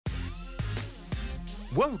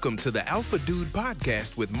Welcome to the Alpha Dude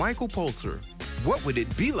Podcast with Michael Pulser. What would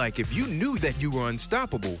it be like if you knew that you were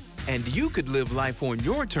unstoppable and you could live life on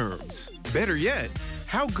your terms? Better yet,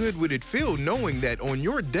 how good would it feel knowing that on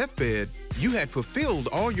your deathbed, you had fulfilled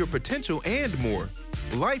all your potential and more?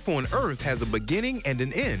 Life on Earth has a beginning and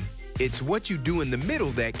an end. It's what you do in the middle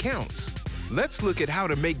that counts. Let's look at how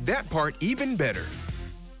to make that part even better.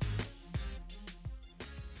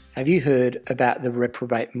 Have you heard about the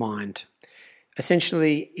reprobate mind?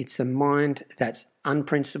 Essentially, it's a mind that's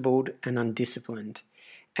unprincipled and undisciplined.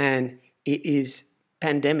 And it is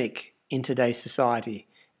pandemic in today's society,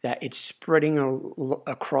 that it's spreading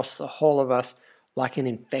across the whole of us like an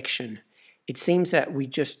infection. It seems that we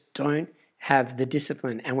just don't have the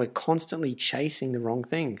discipline and we're constantly chasing the wrong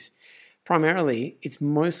things. Primarily, it's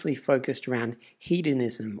mostly focused around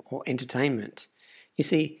hedonism or entertainment. You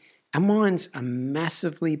see, our minds are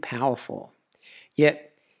massively powerful. Yet,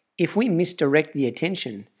 if we misdirect the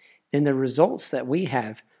attention, then the results that we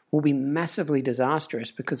have will be massively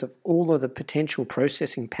disastrous because of all of the potential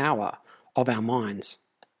processing power of our minds.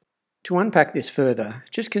 To unpack this further,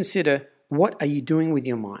 just consider, what are you doing with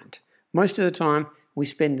your mind? Most of the time, we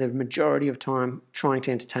spend the majority of time trying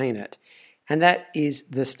to entertain it, and that is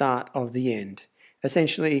the start of the end.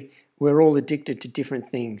 Essentially, we're all addicted to different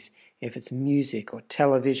things. If it's music or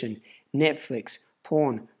television, Netflix,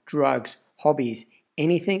 porn, drugs, hobbies,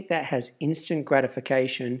 anything that has instant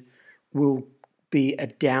gratification will be a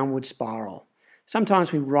downward spiral.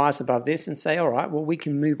 Sometimes we rise above this and say, all right, well, we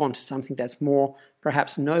can move on to something that's more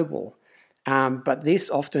perhaps noble. But this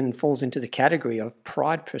often falls into the category of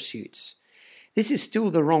pride pursuits. This is still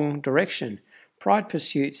the wrong direction. Pride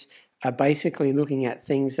pursuits are basically looking at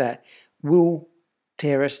things that will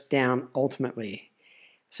tear us down ultimately.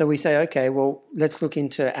 So we say, okay, well, let's look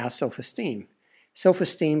into our self-esteem.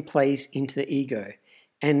 Self-esteem plays into the ego.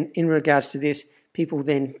 And in regards to this, people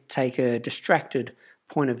then take a distracted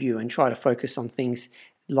point of view and try to focus on things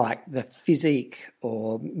like the physique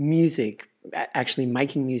or music, actually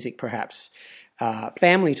making music perhaps,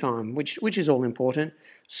 family time, which is all important,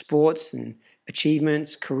 sports and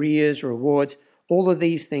achievements, careers, rewards, all of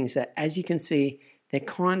these things that, as you can see, they're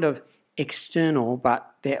kind of external,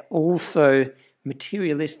 but they're also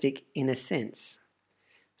materialistic in a sense.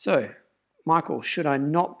 So, Michael, should I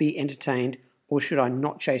not be entertained or should I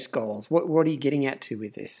not chase goals? What are you getting at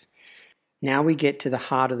with this? Now we get to the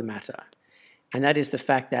heart of the matter, and that is the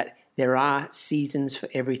fact that there are seasons for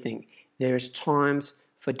everything. There's times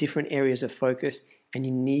for different areas of focus, and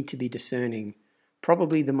you need to be discerning.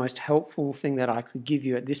 Probably the most helpful thing that I could give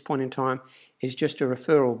you at this point in time is just a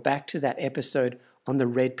referral back to that episode on the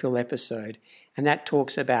Red Pill episode, and that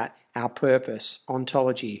talks about our purpose,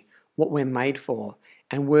 ontology, what we're made for,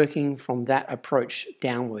 and working from that approach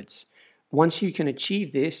downwards. Once you can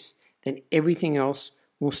achieve this, then everything else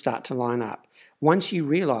will start to line up. Once you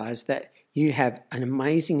realize that you have an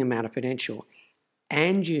amazing amount of potential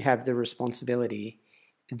and you have the responsibility,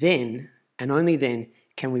 then and only then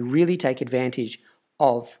can we really take advantage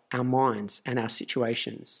of our minds and our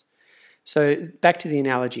situations. So back to the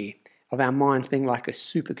analogy of our minds being like a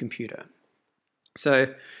supercomputer.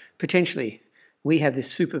 So potentially we have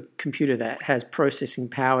this supercomputer that has processing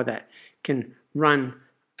power that can run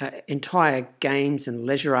entire games and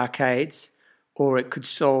leisure arcades, or it could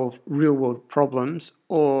solve real-world problems,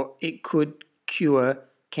 or it could cure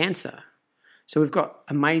cancer. So we've got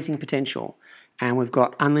amazing potential, and we've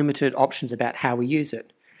got unlimited options about how we use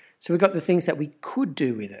it. So we've got the things that we could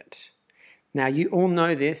do with it. Now, you all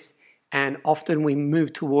know this, and often we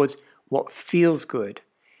move towards what feels good,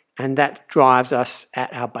 and that drives us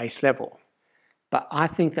at our base level. But I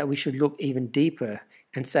think that we should look even deeper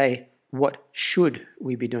and say, what should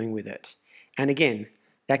we be doing with it? And again,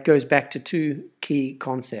 that goes back to two key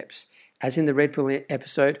concepts. As in the Red Pill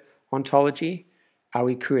episode, ontology, are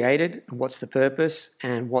we created? What's the purpose?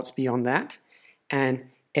 And what's beyond that? And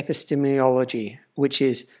epistemology, which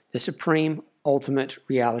is the supreme ultimate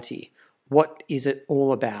reality. What is it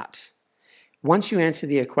all about? Once you answer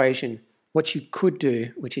the equation, what you could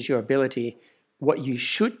do, which is your ability, what you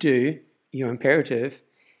should do, your imperative,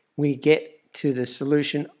 we get to the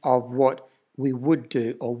solution of what we would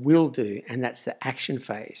do or will do, and that's the action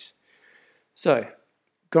phase. So,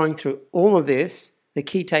 going through all of this, the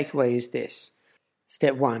key takeaway is this.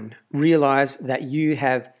 Step 1, realize that you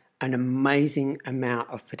have an amazing amount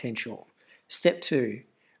of potential. Step 2,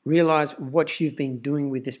 realize what you've been doing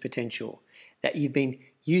with this potential, that you've been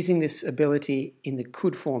using this ability in the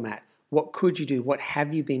could format. What could you do? What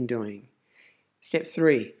have you been doing? Step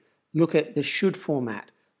 3, look at the should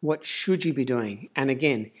format. What should you be doing? And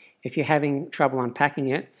again, if you're having trouble unpacking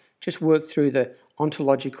it, just work through the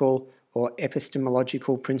ontological, or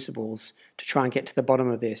epistemological principles to try and get to the bottom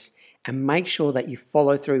of this, and make sure that you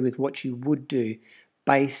follow through with what you would do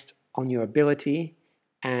based on your ability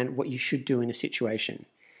and what you should do in a situation.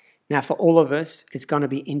 Now, for all of us, it's going to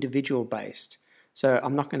be individual based. So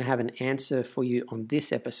I'm not going to have an answer for you on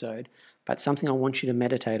this episode, but something I want you to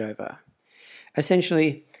meditate over.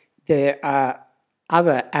 Essentially, there are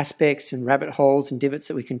other aspects and rabbit holes and divots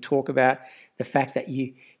that we can talk about. The fact that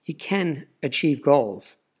you can achieve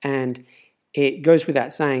goals, and it goes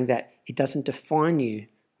without saying that it doesn't define you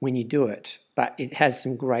when you do it, but it has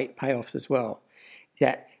some great payoffs as well.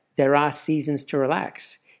 That there are seasons to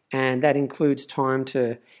relax, and that includes time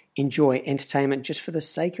to enjoy entertainment just for the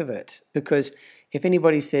sake of it. Because if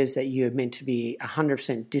anybody says that you're meant to be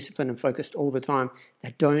 100% disciplined and focused all the time,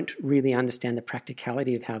 they don't really understand the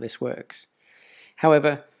practicality of how this works.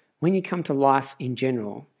 However, when you come to life in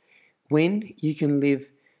general, when you can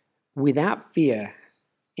live without fear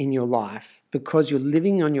in your life because you're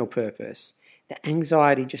living on your purpose, the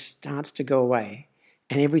anxiety just starts to go away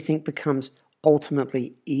and everything becomes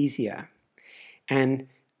ultimately easier. And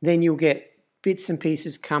then you'll get bits and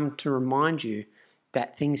pieces come to remind you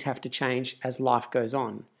that things have to change as life goes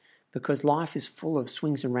on, because life is full of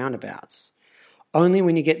swings and roundabouts. Only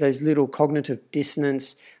when you get those little cognitive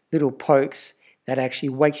dissonance, little pokes that actually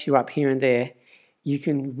wakes you up here and there, you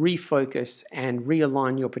can refocus and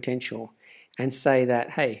realign your potential and say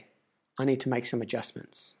that, hey, I need to make some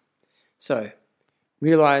adjustments. So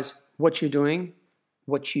realize what you're doing,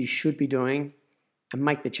 what you should be doing, and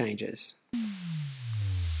make the changes.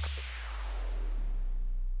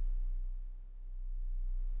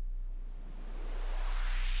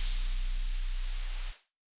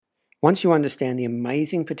 Once you understand the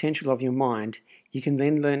amazing potential of your mind, you can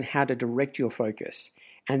then learn how to direct your focus.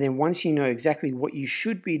 And then once you know exactly what you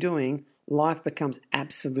should be doing, life becomes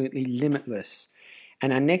absolutely limitless.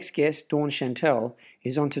 And our next guest, Dawn Chantel,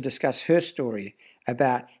 is on to discuss her story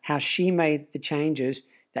about how she made the changes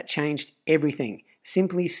that changed everything,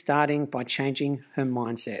 simply starting by changing her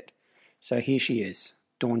mindset. So here she is,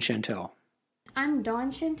 Dawn Chantel. I'm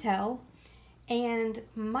Dawn Chantel, and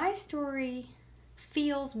my story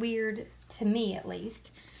feels weird to me, at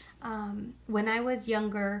least. When I was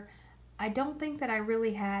younger, I don't think that I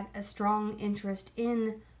really had a strong interest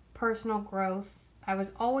in personal growth. I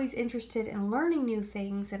was always interested in learning new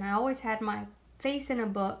things, and I always had my face in a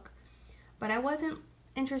book, but I wasn't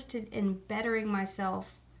interested in bettering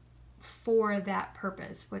myself for that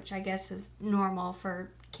purpose, which I guess is normal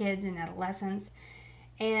for kids and adolescents.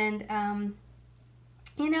 And,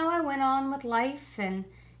 I went on with life and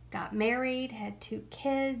got married, had 2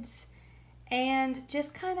 kids, and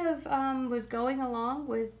just kind of was going along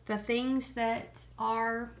with the things that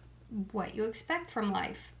are what you expect from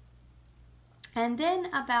life. And then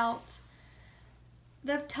about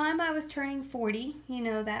the time I was turning 40,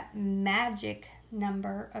 that magic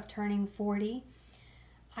number of turning 40,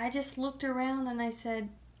 I just looked around and I said,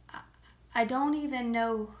 I don't even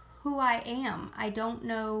know who I am. I don't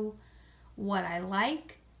know what I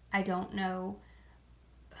like. I don't know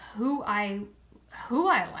who I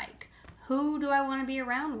like. Who do I want to be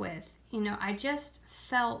around with? I just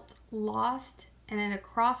felt lost and at a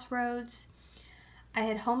crossroads. I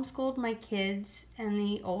had homeschooled my kids, and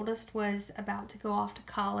the oldest was about to go off to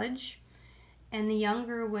college, and the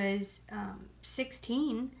younger was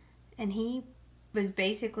 16, and he was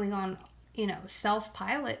basically on,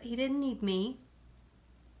 self-pilot. He didn't need me.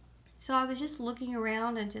 So I was just looking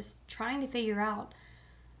around and just trying to figure out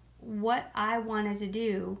what I wanted to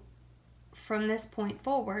do from this point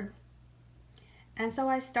forward. And so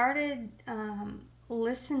I started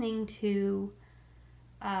listening to,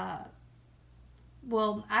 the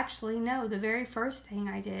very first thing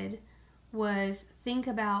I did was think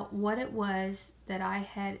about what it was that I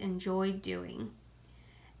had enjoyed doing.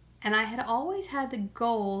 And I had always had the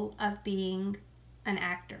goal of being an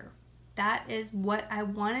actor. That is what I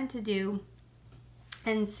wanted to do.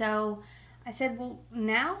 And so I said, well,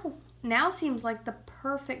 now seems like the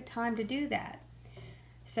perfect time to do that.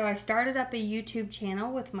 So I started up a YouTube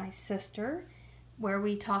channel with my sister where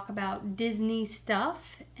we talk about Disney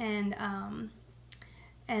stuff, and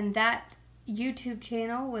that YouTube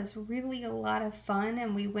channel was really a lot of fun,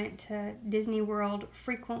 and we went to Disney World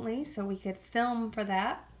frequently so we could film for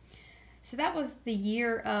that. So that was the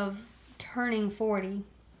year of turning 40.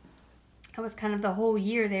 That was kind of the whole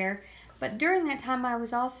year there. But during that time, I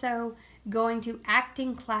was also going to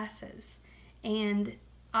acting classes, and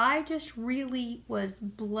I just really was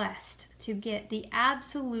blessed to get the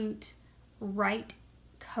absolute right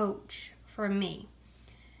coach for me,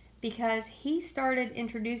 because he started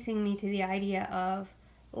introducing me to the idea of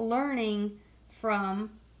learning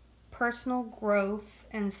from personal growth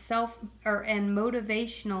and and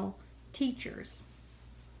motivational teachers.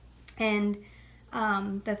 And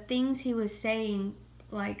the things he was saying,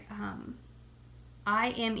 like, I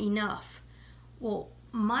am enough. Well,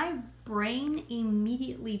 my brain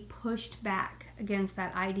immediately pushed back against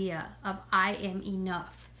that idea of I am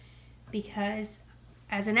enough, because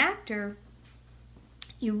as an actor,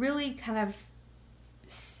 you really kind of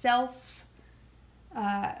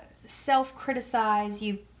self-criticize.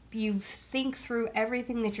 You think through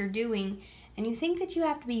everything that you're doing, and you think that you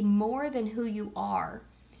have to be more than who you are.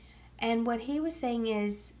 And what he was saying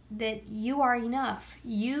is that you are enough.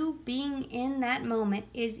 You being in that moment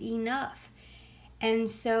is enough. And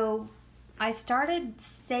so I started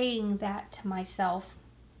saying that to myself.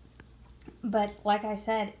 But like I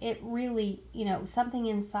said, it really, something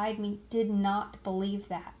inside me did not believe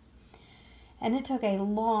that. And it took a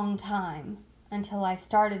long time until I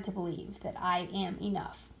started to believe that I am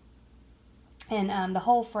enough. And the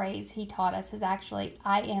whole phrase he taught us is actually,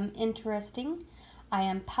 I am interesting, I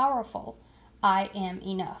am powerful, I am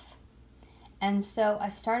enough. And so I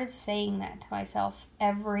started saying that to myself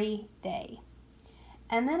every day.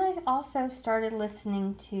 And then I also started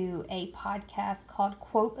listening to a podcast called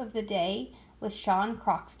Quote of the Day with Sean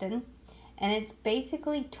Croxton. And it's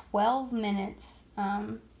basically 12 minutes,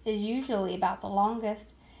 is usually about the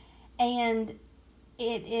longest. And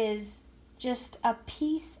it is just a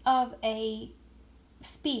piece of a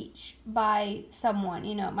speech by someone.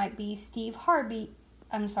 It might be Steve Harvey,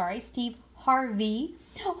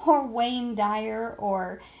 or Wayne Dyer,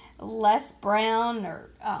 or Les Brown, or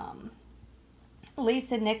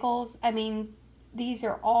Lisa Nichols. I mean, these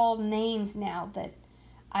are all names now that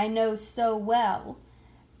I know so well,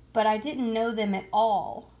 but I didn't know them at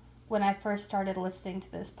all when I first started listening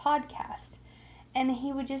to this podcast. And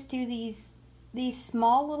he would just do these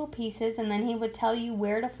small little pieces, and then he would tell you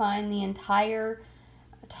where to find the entire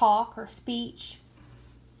talk or speech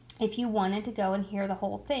if you wanted to go and hear the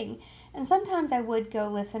whole thing. And sometimes I would go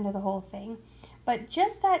listen to the whole thing, but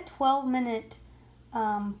just that 12-minute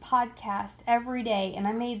podcast every day, and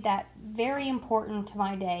I made that very important to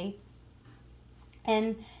my day,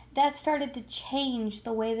 and that started to change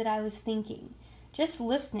the way that I was thinking, just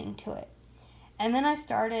listening to it. And then I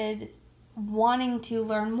started wanting to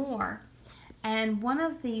learn more, and one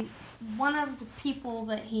of the people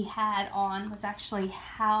that he had on was actually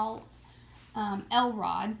Hal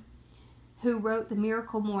Elrod, who wrote The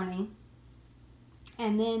Miracle Morning.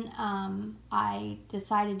 And then I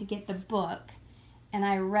decided to get the book, and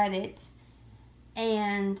I read it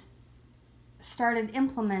and started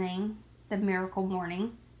implementing The Miracle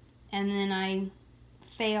Morning. And then I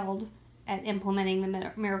failed at implementing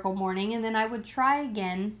The Miracle Morning, and then I would try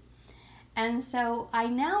again. And so I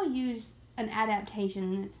now use an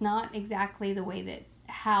adaptation. It's not exactly the way that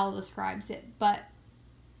Hal describes it, but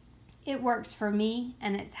it works for me,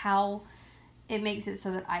 and it's how it makes it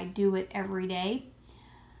so that I do it every day.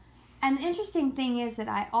 And the interesting thing is that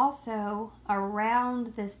I also,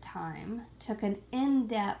 around this time, took an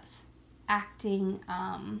in-depth acting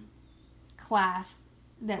class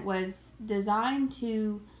that was designed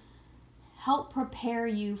to help prepare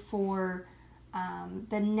you for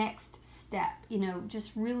the next step,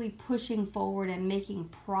 just really pushing forward and making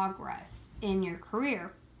progress in your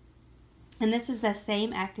career. And this is the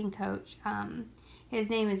same acting coach. His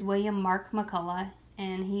name is William Mark McCullough,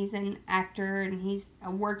 and he's an actor, and he's a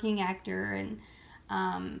working actor, and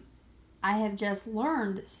I have just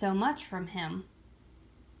learned so much from him.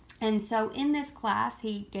 And so in this class,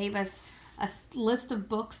 he gave us a list of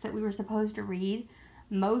books that we were supposed to read,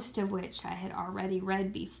 most of which I had already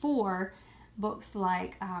read before. Books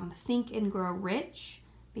like Think and Grow Rich,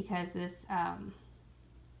 because this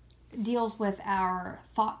deals with our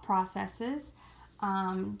thought processes.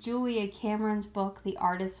 Julia Cameron's book, The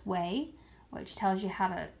Artist's Way, which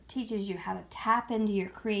teaches you how to tap into your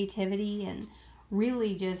creativity and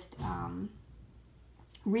really just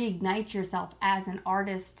reignite yourself as an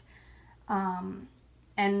artist.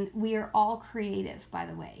 And we are all creative, by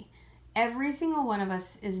the way. Every single one of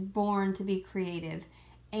us is born to be creative.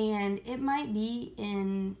 And it might be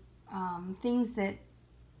in things that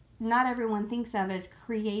not everyone thinks of as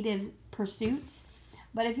creative pursuits.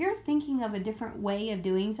 But if you're thinking of a different way of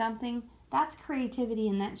doing something, that's creativity,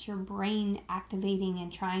 and that's your brain activating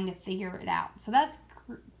and trying to figure it out. So that's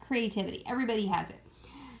creativity. Everybody has it.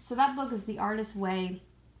 So that book is The Artist's Way.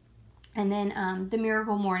 And then The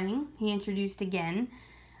Miracle Morning, he introduced again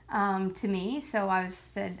to me. So I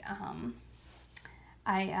said,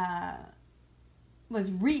 I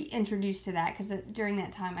was reintroduced to that because during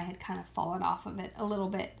that time I had kind of fallen off of it a little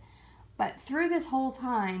bit. But through this whole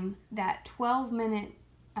time, that 12-minute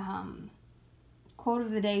quote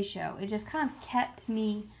of the day show. It just kind of kept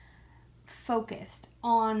me focused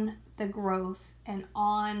on the growth and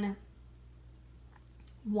on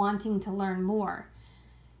wanting to learn more.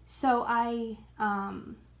 So I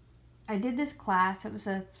did this class. It was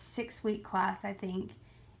a 6-week class, I think.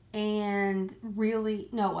 And really,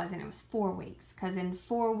 no, it wasn't. It was 4 weeks. Because in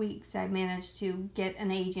 4 weeks, I managed to get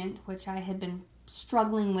an agent, which I had been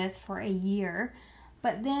struggling with for a year.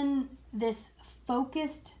 But then this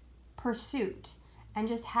focused pursuit and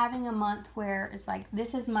just having a month where it's like,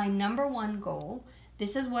 this is my number one goal.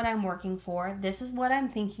 This is what I'm working for. This is what I'm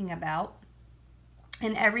thinking about.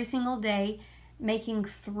 And every single day, making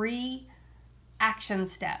 3 action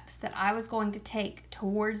steps that I was going to take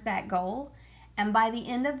towards that goal. And by the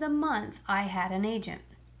end of the month, I had an agent.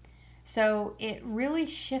 So it really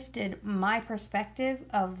shifted my perspective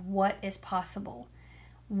of what is possible.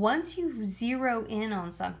 Once you zero in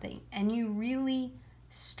on something and you really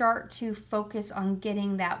start to focus on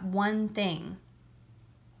getting that one thing,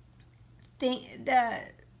 the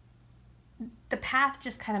path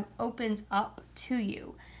just kind of opens up to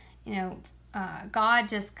you. You know, God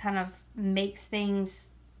just kind of makes things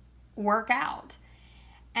work out.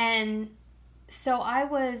 And so I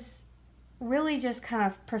was really just kind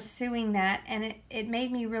of pursuing that, and it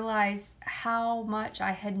made me realize how much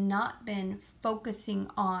I had not been focusing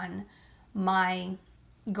on my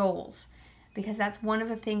goals, because that's one of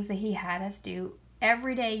the things that he had us do.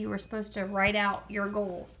 Every day you were supposed to write out your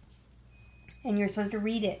goal, and you're supposed to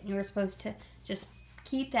read it, and you were supposed to just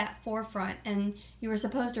keep that forefront, and you were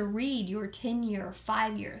supposed to read your 10-year,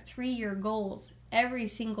 5-year, 3-year goals every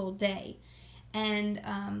single day. And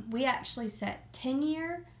we actually set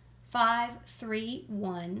 10-year, 5, 3,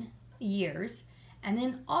 1 years, and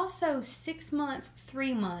then also 6 months,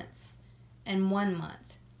 3 months, and 1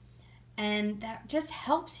 month. And that just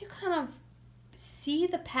helps you kind of see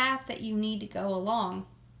the path that you need to go along.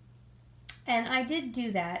 And I did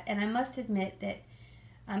do that, and I must admit that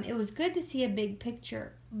it was good to see a big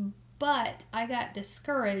picture, but I got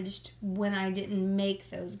discouraged when I didn't make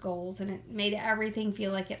those goals, and it made everything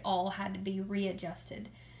feel like it all had to be readjusted.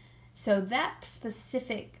 So that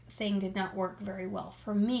specific thing did not work very well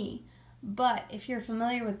for me. But if you're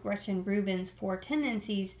familiar with Gretchen Rubin's 4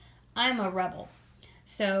 tendencies, I'm a rebel.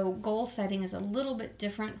 So goal setting is a little bit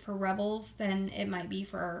different for rebels than it might be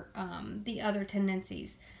for the other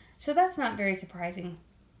tendencies. So that's not very surprising.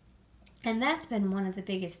 And that's been one of the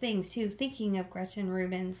biggest things too, thinking of Gretchen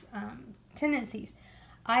Rubin's tendencies.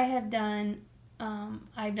 I've done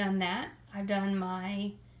that. I've done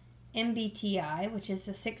my MBTI, which is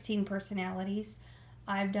the 16 personalities.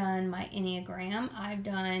 I've done my Enneagram. I've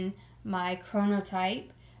done my chronotype,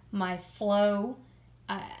 my flow.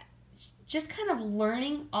 Just kind of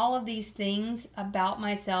learning all of these things about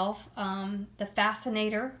myself. The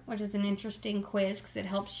Fascinator, which is an interesting quiz because it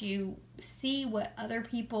helps you see what other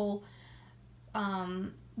people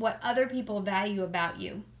value about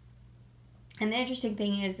you. And the interesting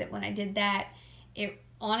thing is that when I did that,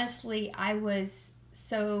 I was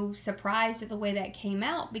so surprised at the way that came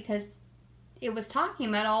out, because it was talking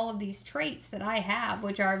about all of these traits that I have,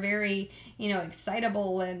 which are very,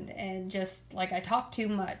 excitable and just like I talk too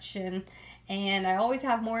much and I always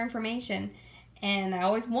have more information and I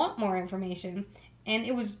always want more information. And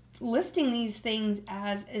it was listing these things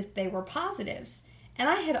as if they were positives. And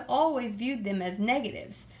I had always viewed them as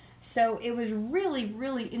negatives. So it was really,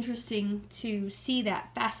 really interesting to see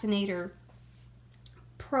that Fascinator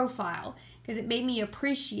profile, because it made me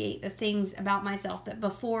appreciate the things about myself that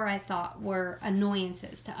before I thought were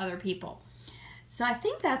annoyances to other people. So I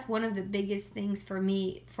think that's one of the biggest things for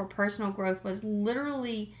me for personal growth, was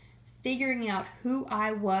literally figuring out who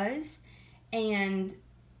I was and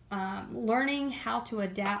learning how to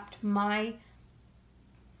adapt my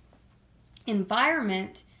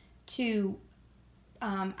environment to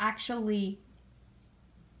actually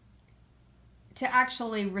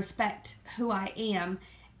respect who I am.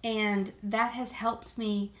 And that has helped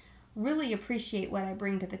me really appreciate what I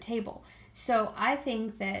bring to the table. So I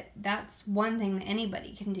think that that's one thing that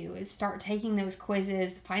anybody can do, is start taking those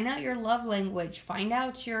quizzes, find out your love language, find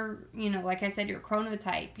out your, like I said, your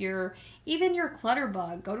chronotype, even your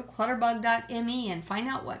clutterbug. Go to clutterbug.me and find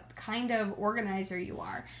out what kind of organizer you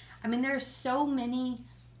are. I mean, there's so many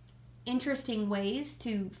interesting ways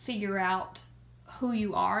to figure out who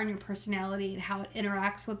you are and your personality and how it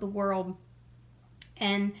interacts with the world.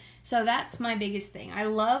 And so that's my biggest thing. I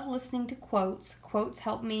love listening to quotes. Quotes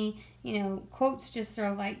help me, quotes just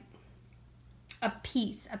are like a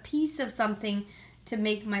piece of something to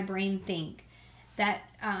make my brain think. That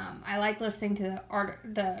I like listening to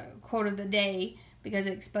the quote of the day because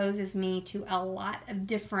it exposes me to a lot of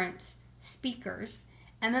different speakers.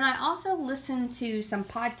 And then I also listen to some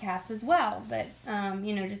podcasts as well that,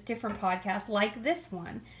 just different podcasts like this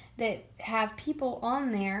one that have people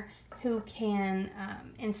on there who can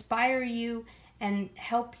inspire you and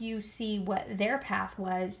help you see what their path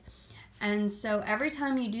was. And so every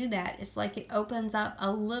time you do that, it's like it opens up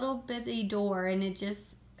a little bitty door and it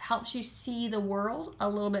just helps you see the world a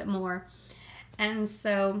little bit more. And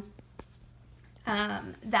so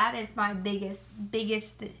that is my biggest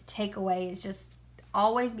takeaway, is just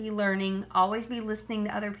always be learning, always be listening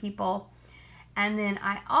to other people. And then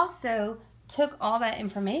I also took all that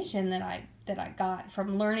information that I got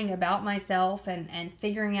from learning about myself and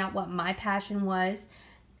figuring out what my passion was.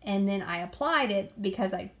 And then I applied it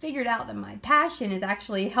because I figured out that my passion is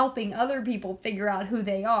actually helping other people figure out who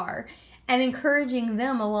they are and encouraging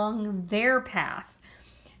them along their path.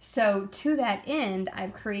 So to that end,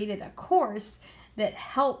 I've created a course that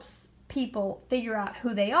helps people figure out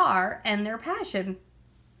who they are and their passion.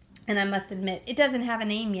 And I must admit, it doesn't have a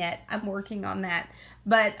name yet. I'm working on that.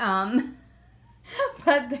 But I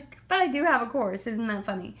do have a course. Isn't that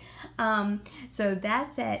funny? So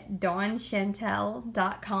that's at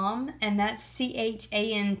DawnChantel.com, and that's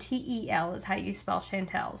CHANTEL is how you spell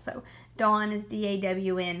Chantel. So Dawn is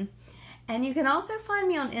DAWN. And you can also find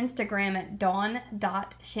me on Instagram at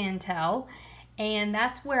dawn.chantel. And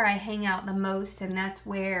that's where I hang out the most, and that's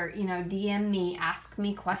where, DM me, ask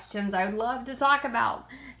me questions. I would love to talk about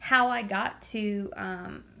how I got to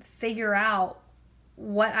figure out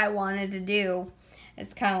what I wanted to do.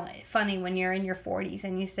 It's kind of funny when you're in your 40s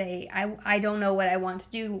and you say, I don't know what I want to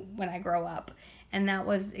do when I grow up. And that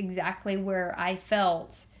was exactly where I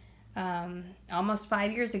felt almost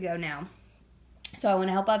 5 years ago now. So I want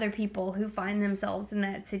to help other people who find themselves in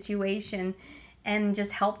that situation and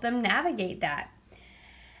just help them navigate that.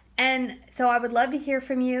 And so I would love to hear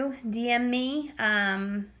from you. DM me.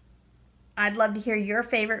 I'd love to hear your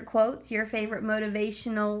favorite quotes, your favorite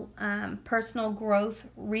motivational personal growth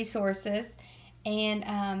resources. And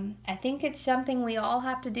I think it's something we all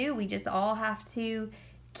have to do. We just all have to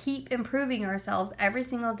keep improving ourselves every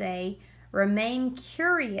single day, remain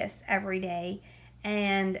curious every day.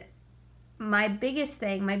 And my biggest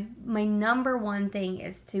thing, my number one thing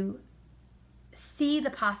is to see the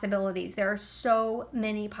possibilities. There are so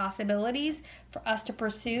many possibilities for us to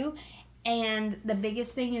pursue. And the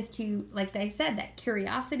biggest thing is to, like I said, that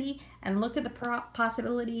curiosity, and look at the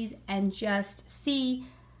possibilities and just see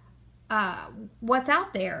what's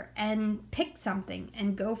out there and pick something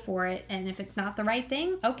and go for it. And if it's not the right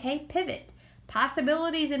thing, okay, pivot.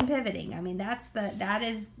 Possibilities and pivoting. I mean, that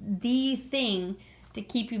is the thing to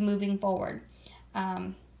keep you moving forward.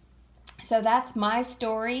 So that's my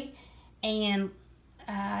story, and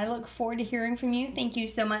I look forward to hearing from you. Thank you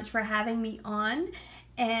so much for having me on,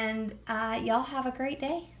 and y'all have a great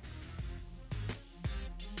day.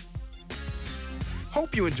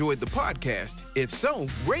 Hope you enjoyed the podcast. If so,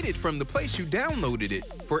 rate it from the place you downloaded it.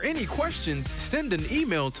 For any questions, send an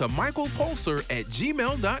email to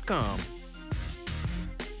michaelpulser@gmail.com.